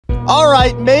All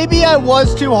right, maybe I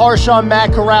was too harsh on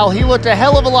Matt Corral. He looked a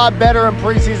hell of a lot better in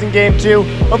preseason game 2.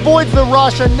 Avoids the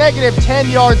rush, a negative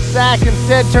 10-yard sack,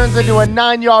 instead turns into a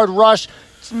 9-yard rush,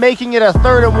 making it a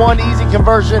 3rd and 1 easy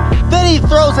conversion. Then he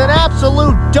throws an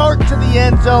absolute dart to the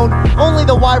end zone. Only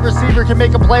the wide receiver can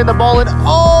make a play on the ball and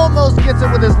almost gets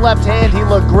it with his left hand. He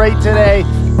looked great today.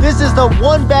 This is the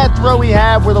one bad throw he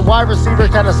had where the wide receiver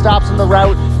kind of stops in the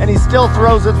route and he still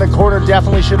throws it in the corner.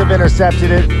 Definitely should have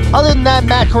intercepted it. Other than that,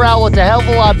 Matt Corral looked a hell of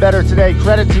a lot better today.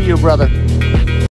 Credit to you, brother.